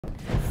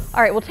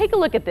All right, well, take a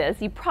look at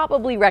this. You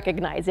probably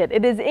recognize it.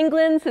 It is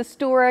England's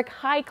historic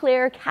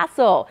Highclere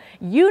Castle.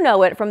 You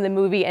know it from the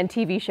movie and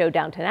TV show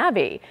Downton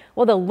Abbey.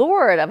 Well, the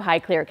Lord of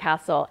Highclere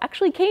Castle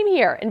actually came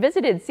here and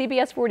visited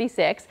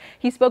CBS46.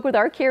 He spoke with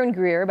our Kieran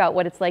Greer about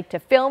what it's like to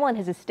film on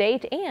his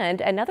estate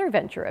and another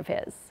venture of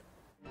his.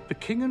 The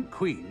King and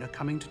Queen are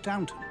coming to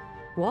Downton.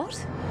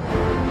 What?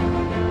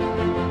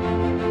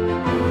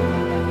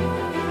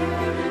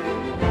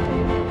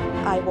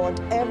 I want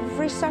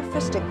every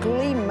surface to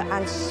gleam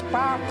and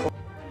sparkle.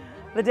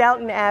 The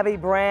Downton Abbey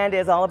brand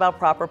is all about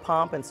proper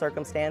pomp and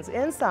circumstance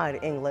inside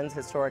England's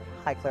historic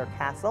Highclere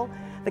Castle.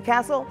 The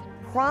castle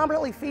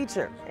prominently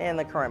featured in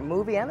the current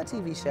movie and the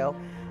TV show,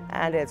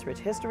 and its rich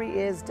history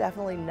is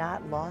definitely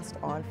not lost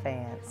on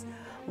fans.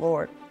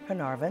 Lord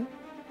Carnarvon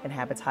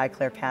inhabits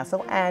Highclere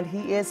Castle, and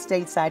he is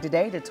stateside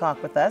today to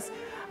talk with us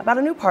about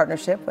a new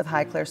partnership with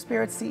Highclere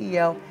Spirit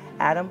CEO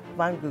Adam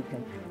van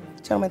Gucken.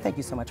 Gentlemen, thank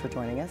you so much for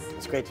joining us.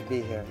 It's great to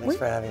be here. Thanks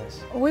for having us.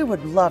 We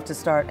would love to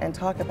start and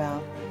talk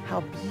about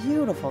how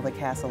beautiful the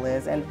castle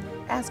is and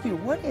ask you,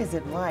 what is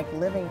it like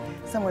living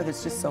somewhere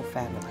that's just so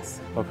fabulous?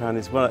 Well, Karen,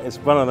 it's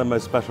one of the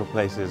most special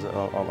places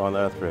on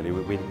earth, really.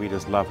 We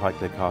just love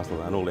Highclere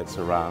Castle and all it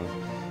surrounds.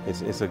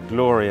 It's a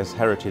glorious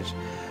heritage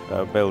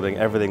building,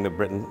 everything that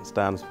Britain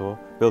stands for,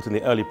 built in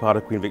the early part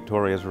of Queen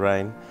Victoria's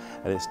reign,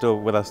 and it's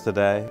still with us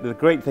today. The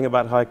great thing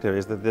about Highclere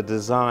is that the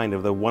design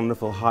of the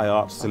wonderful high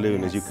arched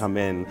saloon as you come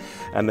in,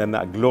 and then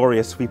that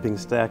glorious sweeping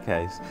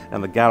staircase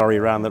and the gallery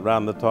round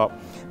the top,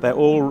 they're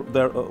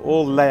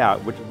all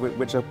layout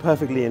which are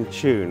perfectly in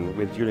tune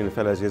with Julian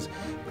Fellowes'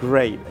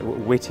 great,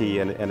 witty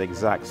and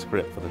exact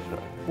script for the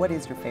show. What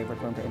is your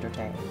favorite room to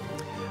entertain?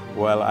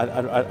 Well,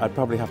 I'd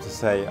probably have to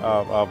say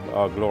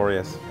our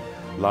glorious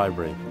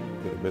library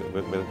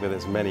with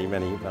its many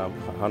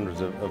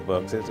hundreds of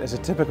books. It's a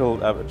typical,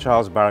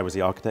 Charles Barry was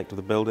the architect of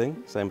the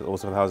building, same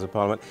also with the House of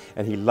Parliament,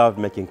 and he loved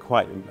making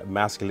quite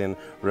masculine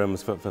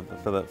rooms for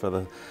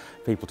the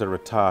people to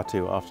retire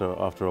to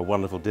after a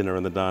wonderful dinner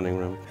in the dining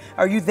room.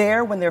 Are you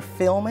there when they're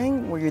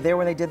filming? Were you there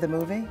when they did the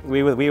movie?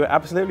 We were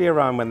absolutely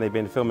around when they've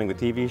been filming the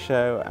TV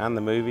show and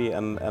the movie,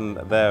 and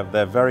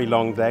they're very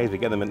long days. We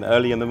get them in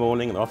early in the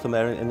morning and often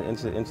they're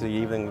into the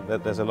evening.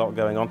 There's a lot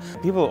going on.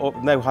 People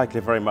know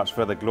Highclere very much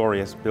for the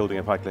glorious building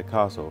of Highclere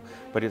Castle,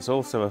 but it's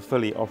also a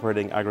fully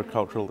operating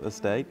agricultural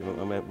estate,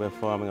 and we're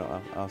farming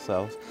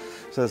ourselves.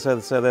 So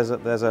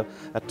there's a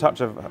touch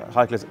of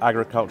Highclere's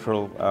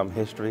agricultural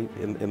history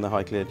in the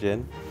Highclere gin.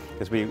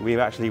 Because we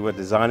actually were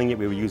designing it,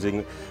 we were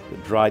using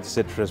dried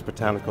citrus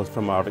botanicals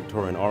from our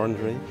Victorian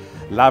orangery,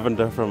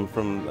 lavender from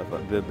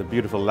the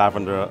beautiful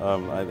lavender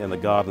in the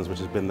gardens, which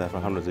has been there for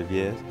hundreds of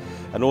years,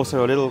 and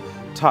also a little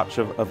touch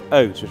of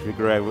oats, which we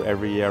grow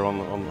every year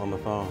on the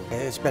farm.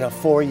 It's been a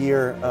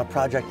 4-year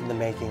project in the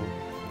making,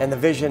 and the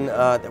vision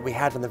that we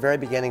had from the very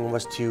beginning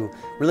was to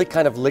really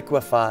kind of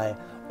liquefy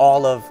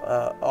all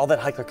that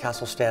Highclere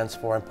Castle stands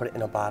for and put it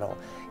in a bottle.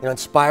 You know,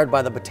 inspired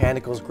by the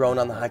botanicals grown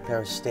on the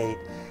Highclere estate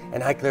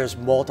and Highclere's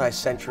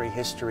multi-century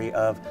history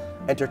of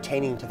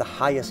entertaining to the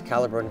highest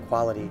caliber and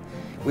quality,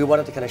 we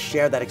wanted to kind of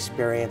share that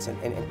experience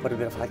and put a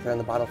bit of Highclere in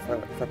the bottle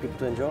for people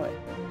to enjoy.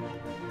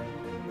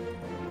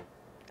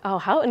 Oh,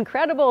 how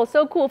incredible.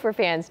 So cool for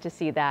fans to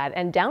see that.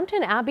 And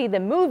Downton Abbey, the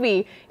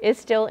movie, is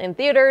still in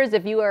theaters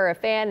if you are a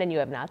fan and you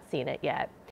have not seen it yet.